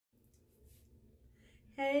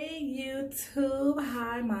Hey YouTube,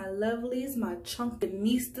 hi my lovelies, my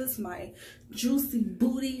chunkinistas, my juicy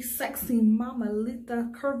booty, sexy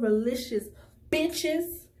mamalita, curvilicious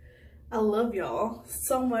bitches. I love y'all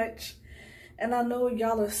so much, and I know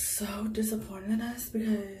y'all are so disappointed in us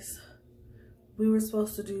because we were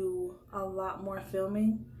supposed to do a lot more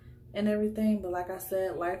filming and everything, but like I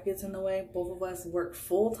said, life gets in the way. Both of us work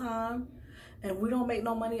full-time and we don't make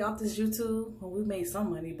no money off this YouTube. Well, we made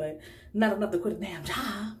some money, but not enough to quit a damn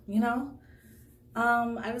job, you know?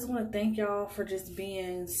 I just want to thank y'all for just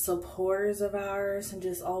being supporters of ours and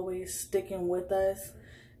just always sticking with us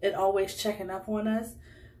and always checking up on us.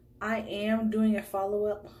 I am doing a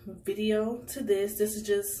follow-up video to this. This is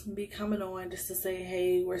just me coming on just to say,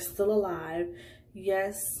 hey, we're still alive.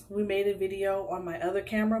 Yes, we made a video on my other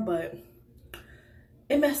camera, but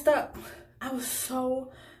it messed up. I was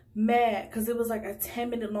so mad because it was like a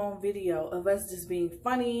 10-minute long video of us just being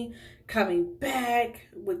funny, coming back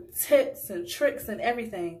with tips and tricks and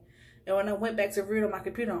everything. And when I went back to read on my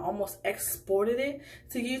computer, I almost exported it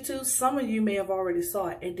to YouTube. Some of you may have already saw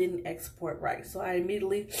it. It didn't export right. So I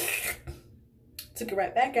immediately took it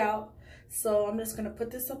right back out. So I'm just going to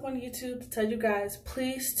put this up on YouTube to tell you guys,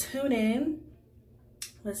 please tune in.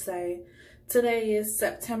 Let's say today is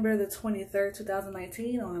September the 23rd,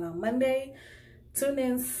 2019 on a Monday. Tune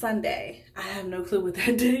in Sunday. I have no clue what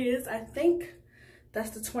that day is. I think that's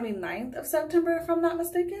the 29th of September, if I'm not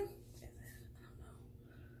mistaken.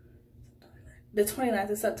 The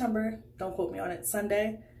 29th of September, don't quote me on it,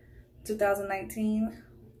 Sunday, 2019.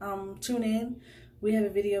 Tune in. We have a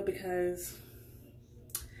video because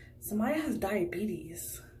Samaya has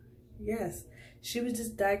diabetes. Yes, she was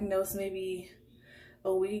just diagnosed maybe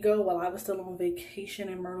a week ago while I was still on vacation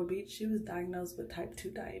in Myrtle Beach. She was diagnosed with type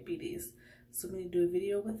 2 diabetes. So we need to do a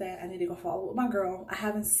video with that. I need to go follow up with my girl. I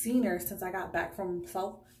haven't seen her since I got back from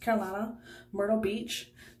South Carolina, Myrtle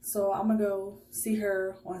Beach. So I'm gonna go see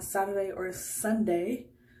her on Saturday or Sunday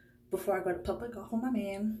before I go to Public Golf with my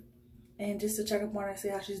man. And just to check up on her, see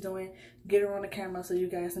how she's doing, get her on the camera so you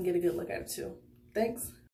guys can get a good look at her too. Thanks.